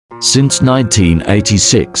Since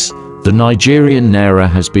 1986, the Nigerian Naira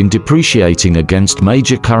has been depreciating against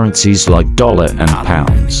major currencies like dollar and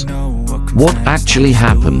pounds. What actually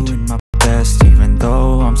happened? Even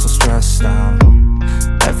though I'm so stressed out,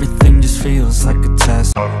 everything just feels like a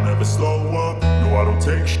test. I don't ever slow up, no I don't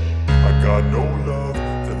take shit. I got no love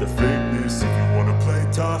for the fakeness. If you wanna play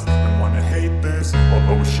tough and wanna hate this, I'll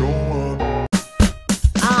always show up.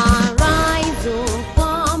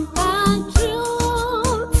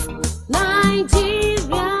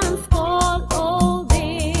 Nigerians fall all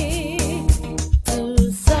day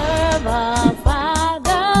to serve our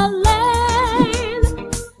fatherland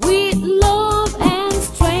with love and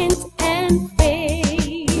strength and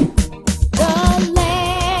faith. The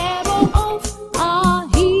labor of our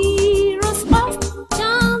heroes past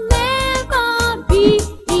shall never be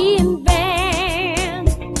in vain.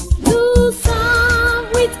 To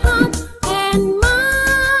serve with heart and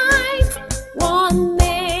might, one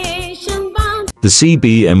nation bound. The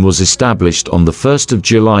CBN was established on the 1st of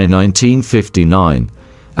July 1959,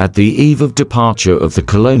 at the eve of departure of the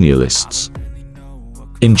colonialists.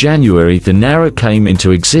 In January, the Naira came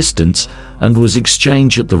into existence and was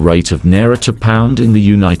exchanged at the rate of Naira to pound in the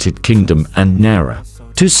United Kingdom and Naira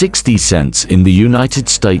to 60 cents in the United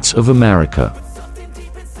States of America.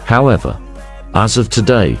 However, as of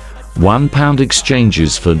today, £1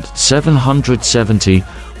 exchanges for 770,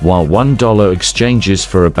 while $1 exchanges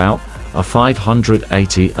for about a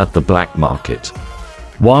 580 at the black market,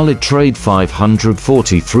 while it trade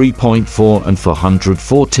 543.4 and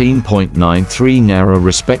 414.93 Naira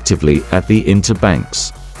respectively at the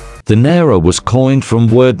interbanks. The Naira was coined from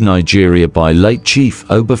word Nigeria by late Chief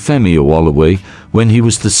Obafemi Awolowo when he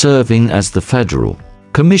was serving as the Federal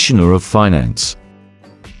Commissioner of Finance.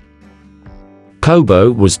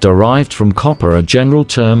 Kobo was derived from copper, a general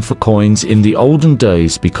term for coins in the olden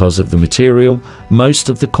days because of the material most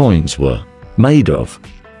of the coins were made of.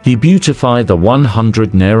 He beautified the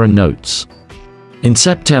 100 Naira notes. In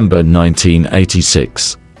September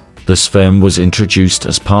 1986, the sfem was introduced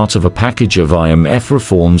as part of a package of IMF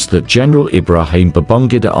reforms that General Ibrahim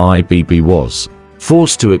Babangida IBB was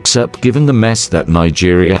forced to accept given the mess that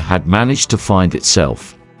Nigeria had managed to find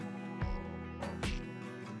itself.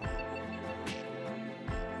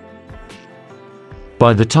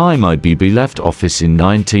 By the time IBB left office in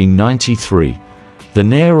 1993, the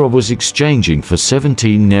Naira was exchanging for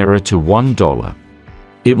 17 Naira to $1.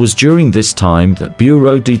 It was during this time that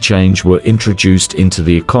Bureau de Change were introduced into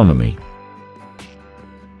the economy.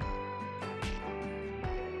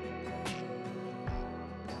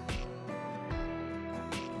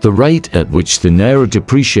 The rate at which the Naira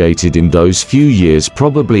depreciated in those few years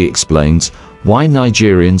probably explains why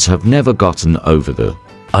Nigerians have never gotten over the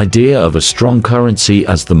idea of a strong currency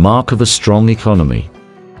as the mark of a strong economy.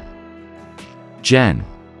 Jan.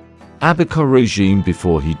 Abacha regime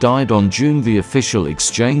before he died on June, the official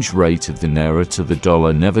exchange rate of the Naira to the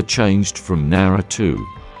dollar never changed from Naira to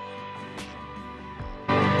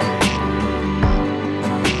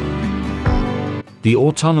the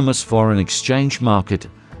autonomous foreign exchange market.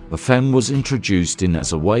 AFEM was introduced in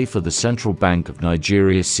as a way for the Central Bank of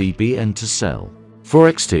Nigeria CBN to sell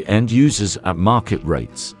Forex to end users at market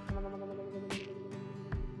rates.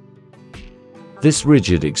 This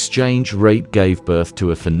rigid exchange rate gave birth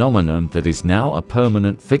to a phenomenon that is now a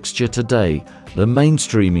permanent fixture today, the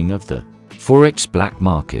mainstreaming of the Forex black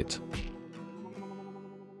market.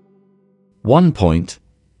 1 point,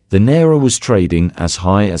 the Naira was trading as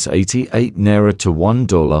high as 88 Naira to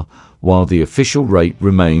 $1, while the official rate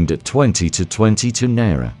remained at 20 to 22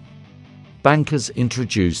 Naira. Bankers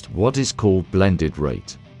introduced what is called blended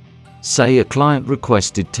rate. Say a client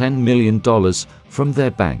requested $10 million from their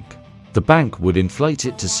bank. The bank would inflate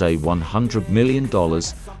it to say $100 million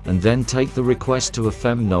and then take the request to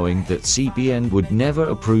AFEM, knowing that CBN would never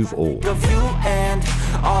approve all.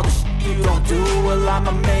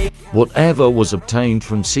 Whatever was obtained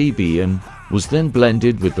from CBN was then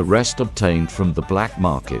blended with the rest obtained from the black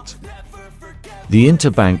market. The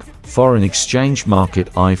interbank foreign exchange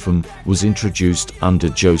market IFM was introduced under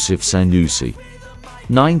Joseph Sanusi,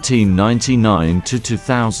 1999 to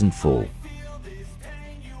 2004.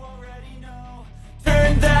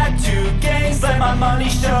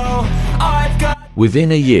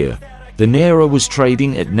 Within a year, the Naira was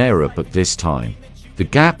trading at Naira, but this time, the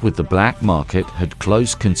gap with the black market had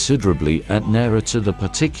closed considerably at Naira to the,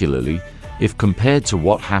 particularly if compared to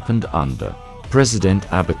what happened under President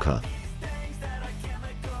Abacha.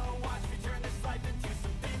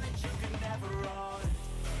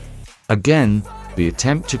 Again, the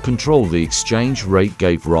attempt to control the exchange rate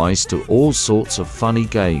gave rise to all sorts of funny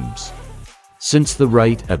games. since the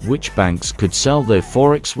rate at which banks could sell their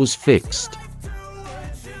forex was fixed.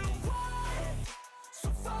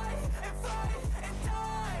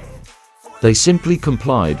 They simply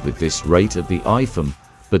complied with this rate at the IFM,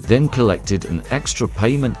 but then collected an extra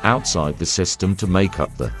payment outside the system to make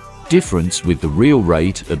up the difference with the real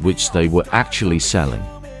rate at which they were actually selling.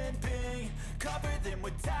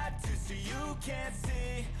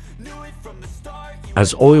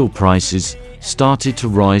 As oil prices started to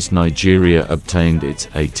rise, Nigeria obtained its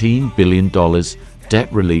 $18 billion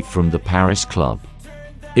debt relief from the Paris Club.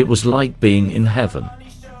 It was like being in heaven.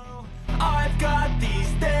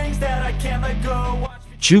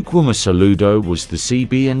 Chukwuma Soludo was the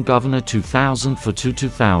CBN governor 2000 to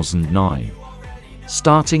 2009.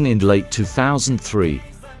 Starting in late 2003,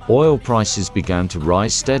 oil prices began to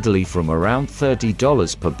rise steadily from around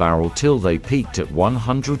 $30 per barrel till they peaked at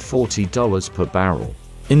 $140 per barrel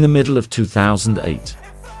in the middle of 2008.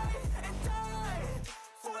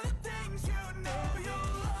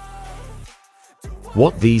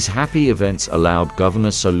 What these happy events allowed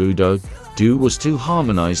Governor Soludo do was to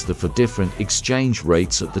harmonize the four different exchange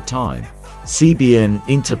rates at the time: CBN,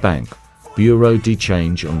 interbank, Bureau de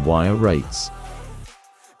Change and wire rates.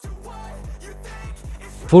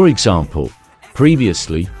 For example,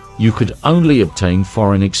 previously, you could only obtain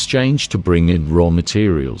foreign exchange to bring in raw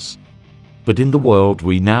materials. But in the world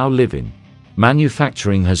we now live in,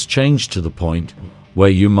 manufacturing has changed to the point where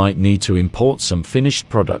you might need to import some finished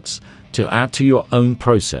products to add to your own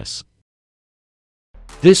process.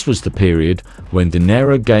 This was the period when the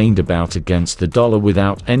Naira gained about against the dollar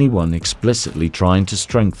without anyone explicitly trying to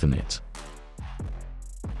strengthen it.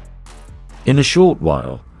 In a short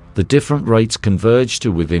while, the different rates converged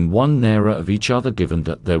to within 1 Naira of each other, given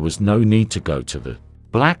that there was no need to go to the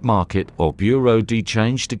black market or Bureau de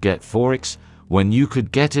Change to get forex when you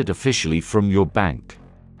could get it officially from your bank.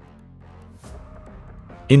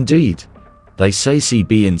 Indeed, they say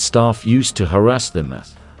CBN staff used to harass them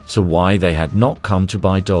as to why they had not come to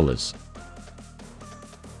buy dollars.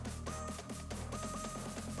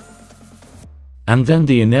 And then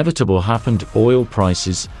the inevitable happened: oil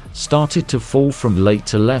prices started to fall from late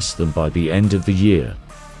to less than by the end of the year.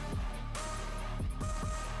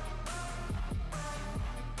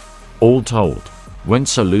 All told, when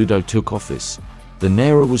Soludo took office, the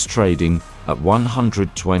Naira was trading at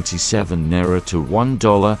 127 Naira to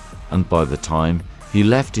 $1, and by the time he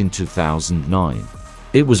left in 2009,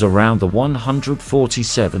 it was around the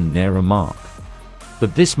 147 Naira mark.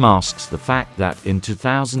 But this masks the fact that in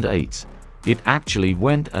 2008, it actually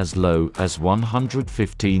went as low as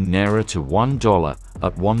 115 Naira to $1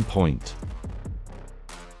 at one point.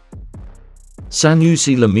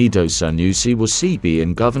 Sanusi Lamido Sanusi was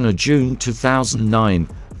CBN governor June 2009,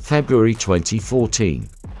 February 2014.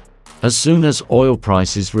 As soon as oil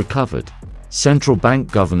prices recovered, Central Bank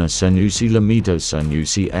Governor Sanusi Lamido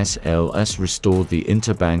Sanusi SLS restored the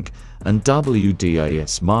interbank and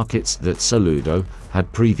WDAS markets that Soludo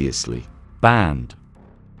had previously banned.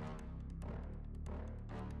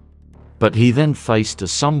 But he then faced a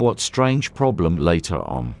somewhat strange problem later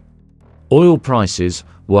on. Oil prices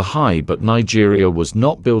were high, but Nigeria was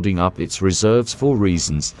not building up its reserves for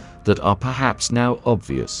reasons that are perhaps now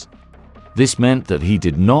obvious. This meant that he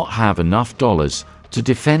did not have enough dollars to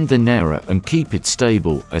defend the Naira and keep it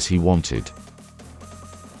stable as he wanted.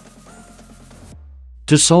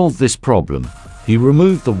 To solve this problem, he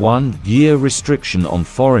removed the 1-year restriction on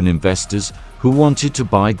foreign investors who wanted to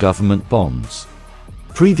buy government bonds.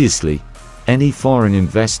 Previously, any foreign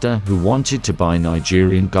investor who wanted to buy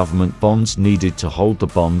Nigerian government bonds needed to hold the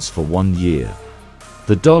bonds for 1 year.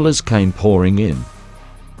 The dollars came pouring in.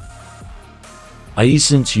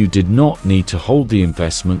 Since you did not need to hold the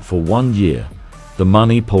investment for 1 year, the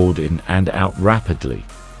money poured in and out rapidly.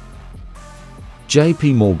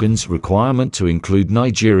 JP Morgan's requirement to include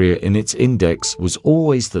Nigeria in its index was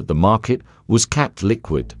always that the market was kept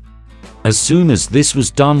liquid. As soon as this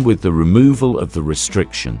was done with the removal of the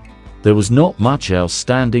restriction, there was not much else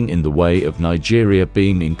standing in the way of Nigeria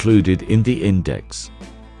being included in the index.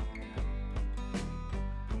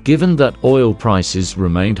 Given that oil prices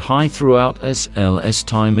remained high throughout SLS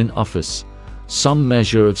time in office, some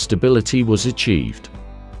measure of stability was achieved.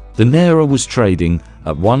 The Naira was trading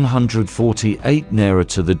at 148 Naira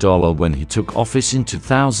to the dollar when he took office in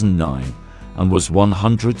 2009, and was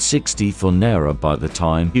 164 Naira by the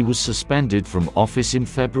time he was suspended from office in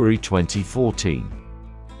February 2014.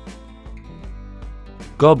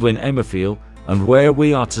 Godwin Emefiele, and where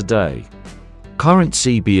we are today. Current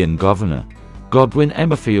CBN Governor Godwin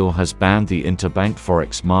Emefiele has banned the interbank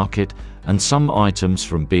forex market and some items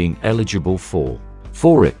from being eligible for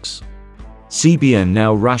forex. CBN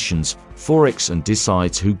now rations Forex and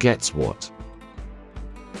decides who gets what.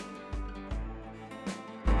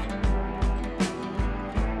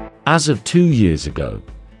 As of 2 years ago,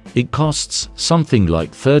 it costs something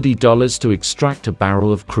like $30 to extract a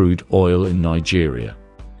barrel of crude oil in Nigeria.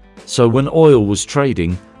 So when oil was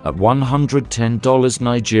trading at $110,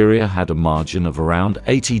 Nigeria had a margin of around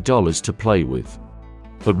 $80 to play with.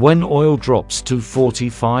 But when oil drops to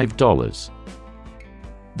 $45,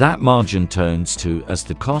 that margin turns to as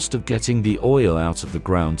the cost of getting the oil out of the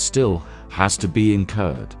ground still has to be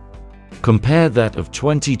incurred. Compare that of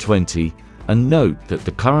 2020 and note that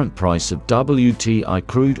the current price of WTI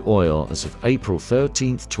crude oil as of April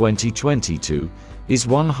 13, 2022 is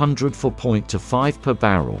 $104.25 per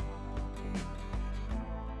barrel.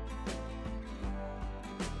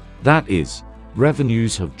 That is,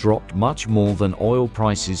 revenues have dropped much more than oil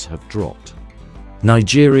prices have dropped.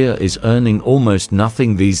 Nigeria is earning almost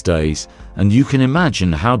nothing these days, and you can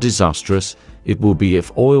imagine how disastrous it will be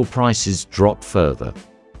if oil prices drop further.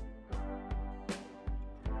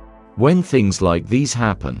 When things like these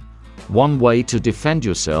happen, one way to defend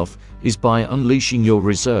yourself is by unleashing your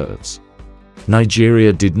reserves.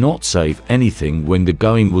 Nigeria did not save anything when the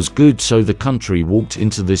going was good, so the country walked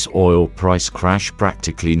into this oil price crash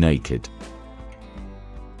practically naked.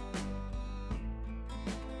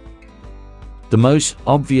 The most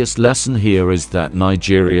obvious lesson here is that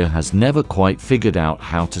Nigeria has never quite figured out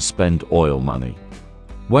how to spend oil money.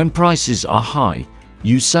 When prices are high,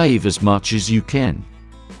 you save as much as you can.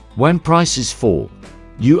 When prices fall,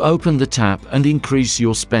 you open the tap and increase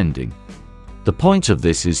your spending. The point of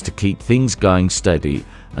this is to keep things going steady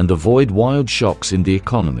and avoid wild shocks in the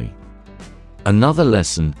economy. Another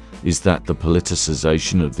lesson is that the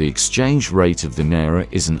politicization of the exchange rate of the Naira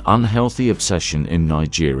is an unhealthy obsession in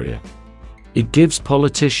Nigeria. It gives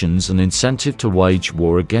politicians an incentive to wage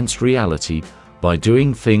war against reality by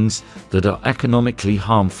doing things that are economically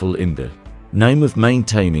harmful in the name of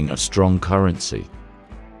maintaining a strong currency.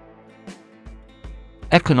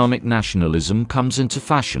 Economic nationalism comes into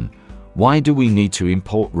fashion. Why do we need to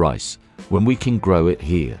import rice when we can grow it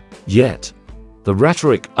here? Yet, the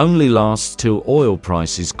rhetoric only lasts till oil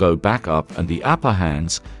prices go back up and the upper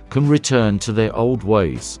hands can return to their old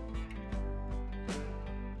ways.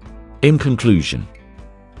 In conclusion,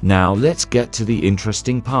 now let's get to the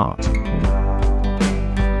interesting part.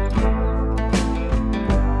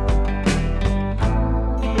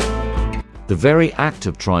 The very act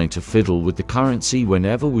of trying to fiddle with the currency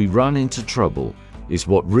whenever we run into trouble is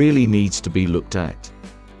what really needs to be looked at.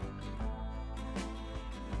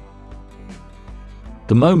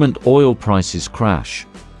 The moment oil prices crash,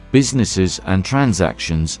 businesses and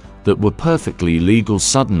transactions that were perfectly legal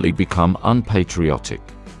suddenly become unpatriotic.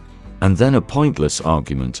 And then a pointless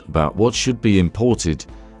argument about what should be imported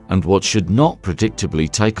and what should not predictably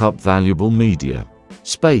take up valuable media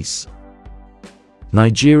space.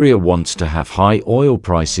 Nigeria wants to have high oil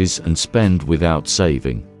prices and spend without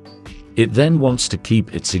saving. It then wants to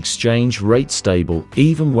keep its exchange rate stable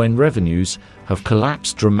even when revenues have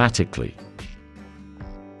collapsed dramatically.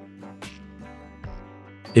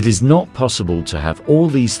 It is not possible to have all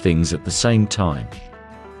these things at the same time.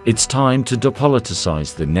 It's time to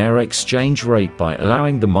depoliticize the Naira exchange rate by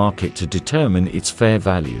allowing the market to determine its fair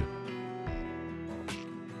value.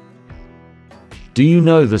 Do you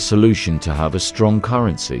know the solution to have a strong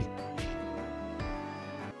currency?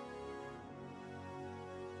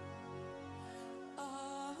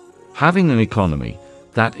 Having an economy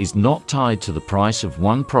that is not tied to the price of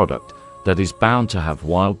one product that is bound to have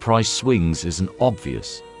wild price swings is an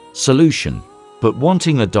obvious solution, but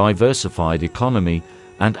wanting a diversified economy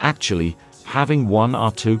and actually having one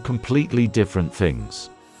are two completely different things.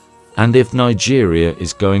 And if Nigeria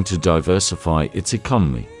is going to diversify its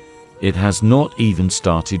economy, it has not even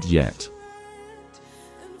started yet.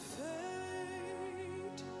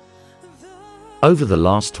 Over the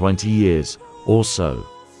last 20 years or so,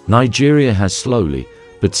 Nigeria has slowly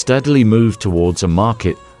but steadily moved towards a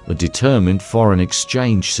market, a determined foreign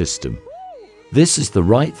exchange system. This is the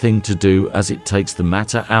right thing to do as it takes the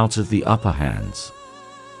matter out of the upper hands.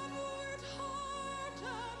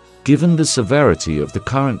 Given the severity of the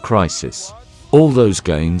current crisis, all those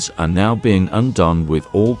gains are now being undone with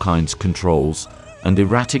all kinds of controls and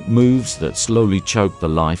erratic moves that slowly choke the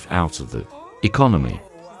life out of the economy.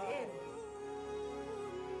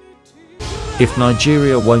 If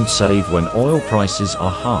Nigeria won't save when oil prices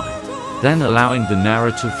are high, then allowing the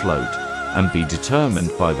Naira to float and be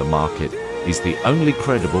determined by the market is the only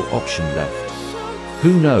credible option left.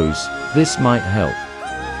 Who knows, this might help.